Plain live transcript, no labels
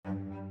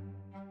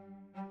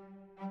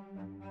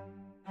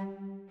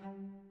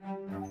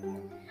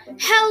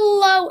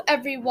Hello,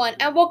 everyone,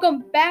 and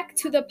welcome back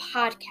to the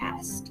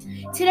podcast.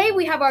 Today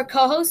we have our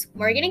co-hosts,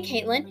 Morgan and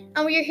Kaitlyn,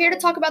 and we are here to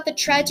talk about the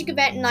tragic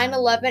event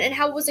 9/11 and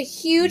how it was a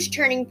huge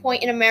turning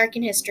point in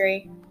American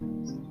history.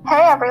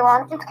 Hey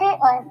everyone, it's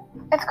Kaitlyn.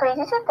 It's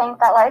crazy to think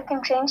that life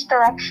can change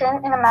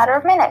direction in a matter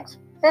of minutes.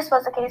 This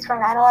was the case for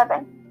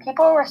 9/11.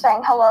 People were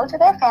saying hello to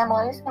their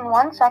families in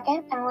 1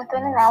 second, and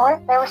within an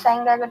hour, they were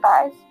saying their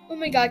goodbyes. Oh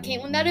my god,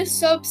 Kaitlyn, that is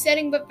so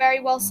upsetting but very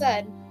well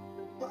said.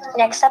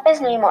 Next up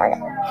is New York.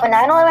 When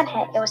 9/11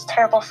 hit, it was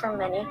terrible for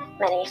many,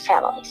 many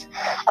families.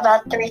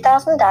 About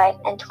 3,000 died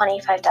and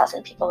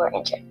 25,000 people were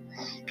injured.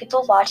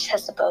 People watched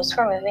as the boats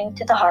were moving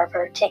to the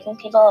harbor, taking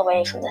people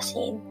away from the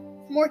scene.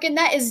 Morgan,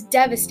 that is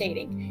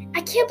devastating.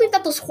 I can't believe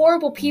that those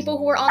horrible people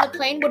who were on the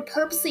plane would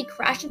purposely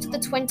crash into the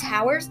Twin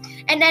Towers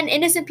and end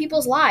innocent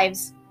people's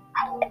lives.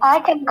 I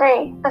can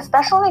agree,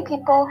 especially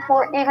people who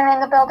were even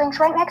in the buildings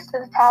right next to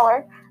the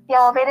tower. The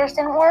elevators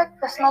didn't work,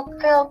 the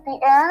smoke filled the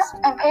air,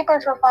 and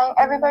papers were flying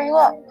everywhere you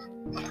looked.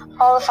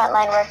 All the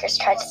frontline workers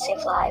tried to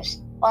save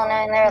lives, while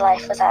knowing their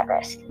life was at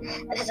risk.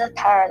 This is a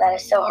power that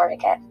is so hard to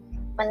get.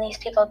 When these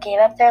people gave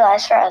up their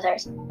lives for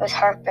others, it was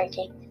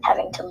heartbreaking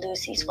having to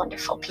lose these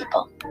wonderful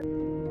people.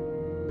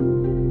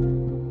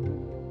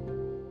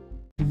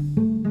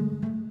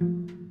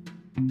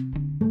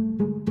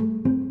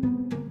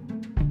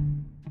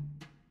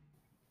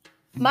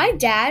 My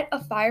dad, a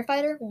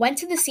firefighter, went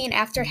to the scene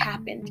after it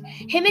happened.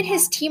 Him and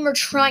his team were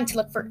trying to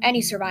look for any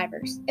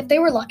survivors. If they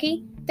were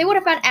lucky, they would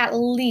have found at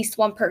least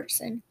one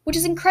person, which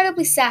is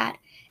incredibly sad.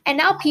 And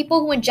now people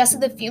who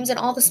ingested the fumes and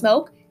all the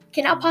smoke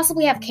can now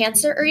possibly have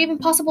cancer or even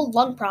possible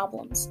lung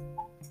problems.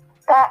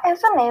 That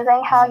is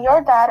amazing how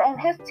your dad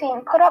and his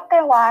team put up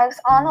their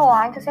lives on the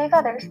line to save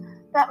others.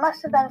 That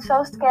must have been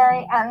so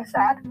scary and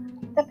sad.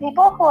 The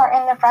people who are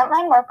in the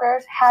frontline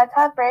workers had to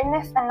have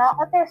braveness and not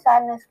let their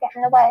sadness get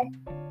in the way.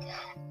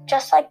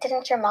 Just like,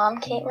 didn't your mom,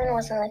 Kaitlyn,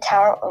 was in the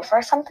tower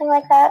over something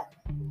like that?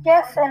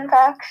 Yes, in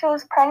fact, she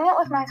was pregnant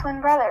with my twin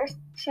brothers.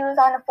 She was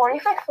on the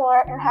 45th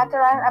floor and had to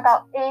run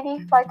about 80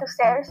 flights of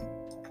stairs.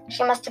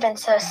 She must have been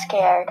so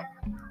scared,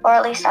 or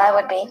at least I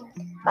would be.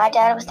 My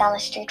dad was down the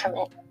street from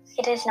it.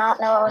 He did not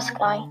know what was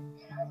going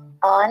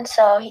on,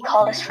 so he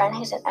called his friend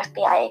who's an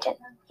FBI agent.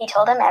 He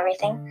told him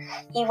everything.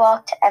 He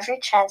walked to every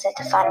transit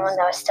to find one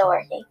that was still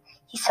working.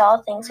 He saw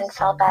things and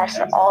felt bad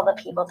for all the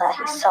people that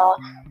he saw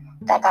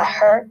that got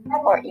hurt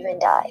or even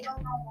died.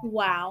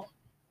 Wow.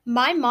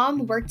 My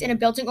mom worked in a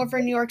building over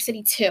in New York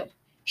City too.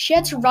 She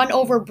had to run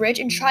over a bridge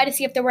and try to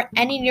see if there were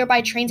any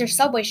nearby trains or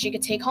subways she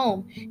could take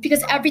home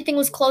because everything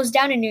was closed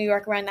down in New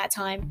York around that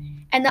time.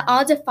 And the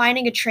odds of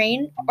finding a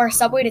train or a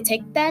subway to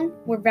take then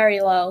were very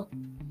low.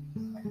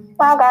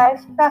 Wow,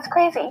 guys, that's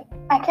crazy.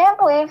 I can't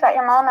believe that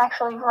your mom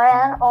actually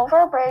ran over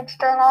a bridge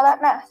during all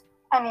that mess.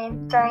 I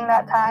mean, during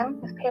that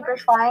time, with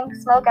papers flying,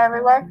 smoke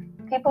everywhere,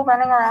 people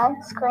running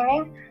around,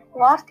 screaming,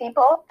 lost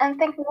people, and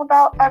thinking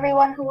about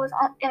everyone who was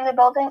in the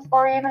building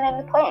or even in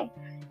the plane.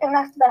 It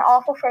must have been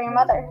awful for your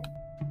mother.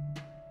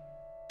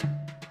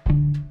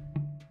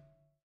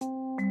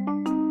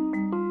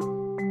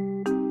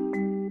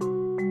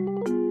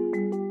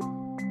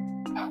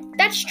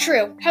 That's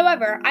true.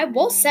 However, I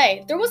will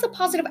say there was a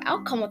positive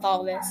outcome with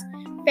all of this.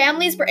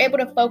 Families were able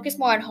to focus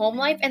more on home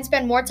life and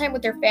spend more time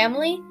with their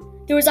family.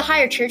 There was a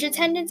higher church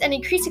attendance and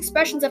increased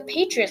expressions of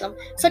patriotism,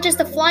 such as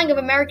the flying of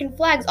American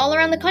flags all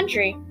around the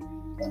country.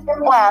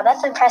 Wow,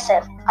 that's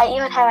impressive. I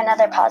even have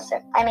another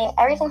positive. I mean,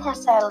 everything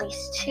has to have at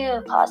least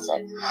two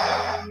positive.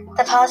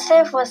 The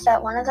positive was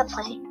that one of the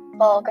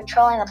people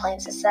controlling the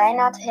planes decided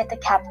not to hit the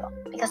Capitol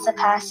because the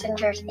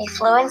passengers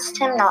influenced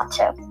him not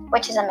to,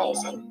 which is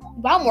amazing.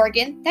 Wow,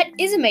 Morgan, that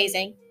is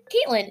amazing.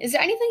 Kaitlyn, is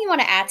there anything you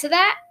want to add to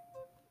that?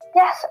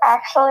 Yes,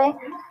 actually.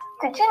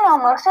 Did you know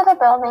most of the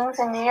buildings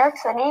in New York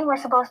City were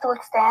supposed to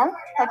withstand,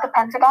 like the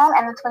Pentagon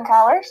and the Twin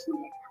Towers?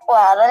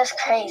 Wow, that is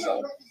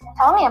crazy.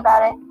 Tell me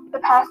about it. The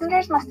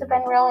passengers must have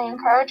been really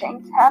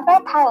encouraging to have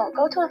that pilot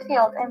go to a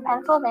field in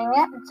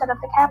Pennsylvania instead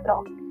of the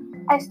Capitol.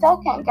 I still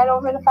can't get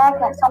over the fact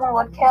that someone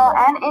would kill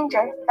and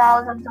injure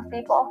thousands of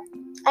people.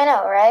 I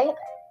know, right?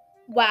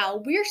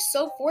 Wow, we're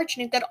so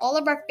fortunate that all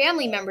of our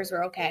family members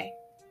were okay.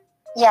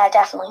 Yeah,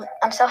 definitely.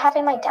 I'm so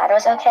happy my dad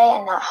was okay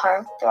and not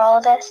harmed through all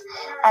of this,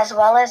 as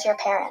well as your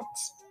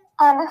parents.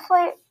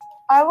 Honestly,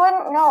 I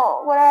wouldn't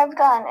know what I've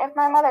done if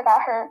my mother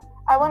got hurt.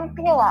 I wouldn't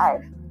be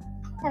alive.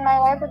 And my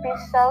life would be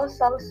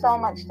so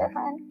much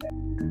different.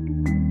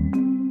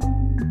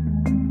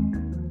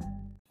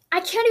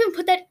 I can't even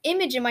put that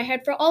image in my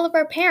head for all of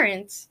our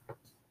parents.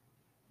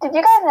 Did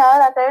you guys know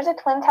that there's a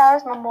Twin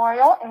Towers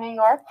Memorial in New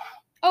York?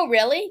 Oh,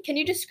 really? Can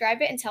you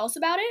describe it and tell us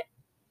about it?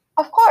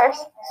 Of course.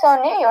 So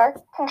in New York,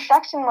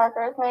 construction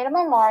workers made a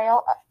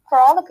memorial for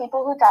all the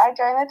people who died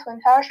during the Twin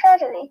Towers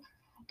tragedy.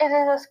 It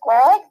is a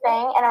square-like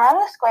thing, and around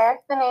the square,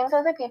 the names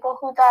of the people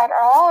who died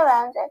are all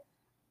around it.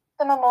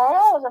 The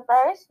memorial was a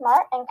very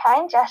smart and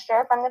kind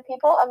gesture from the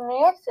people of New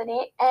York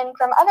City and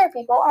from other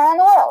people around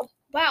the world.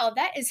 Wow,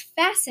 that is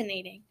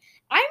fascinating.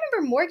 I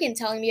remember Morgan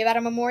telling me about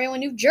a memorial in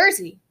New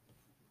Jersey.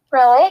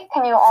 Really?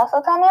 Can you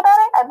also tell me about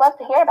it? I'd love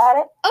to hear about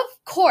it.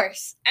 Of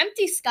course!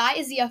 Empty Sky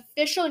is the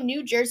official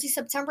New Jersey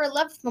September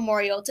 11th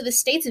memorial to the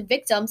state's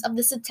victims of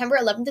the September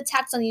 11th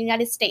attacks on the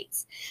United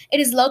States.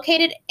 It is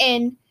located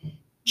in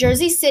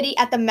Jersey City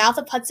at the mouth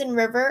of Hudson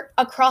River,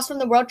 across from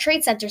the World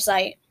Trade Center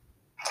site.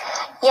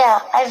 Yeah,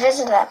 I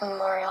visited that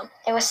memorial.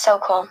 It was so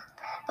cool.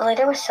 The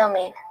leader was so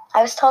mean.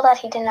 I was told that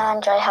he did not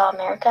enjoy how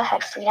America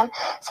had freedom,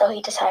 so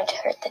he decided to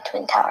hurt the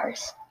Twin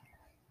Towers.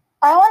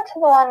 I went to the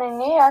one in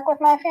New York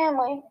with my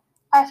family.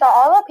 I saw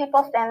all the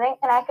people standing,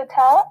 and I could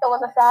tell it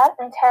was a sad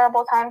and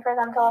terrible time for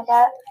them to look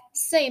at.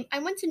 Same. I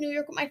went to New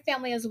York with my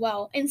family as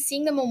well, and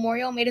seeing the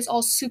memorial made us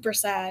all super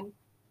sad.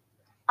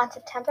 On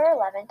September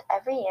 11th,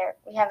 every year,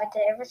 we have a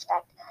day of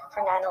respect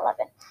for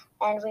 9/11,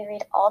 and we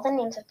read all the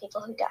names of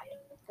people who died.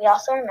 We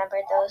also remember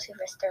those who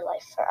risked their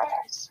life for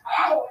others.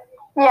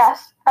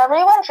 Yes,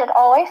 everyone should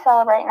always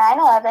celebrate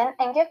 9/11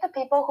 and give the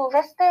people who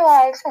risked their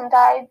lives and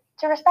died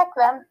to respect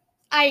them.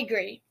 I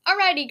agree.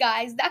 Alrighty,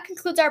 guys, that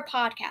concludes our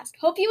podcast.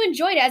 Hope you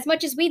enjoyed it as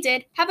much as we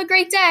did. Have a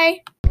great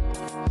day!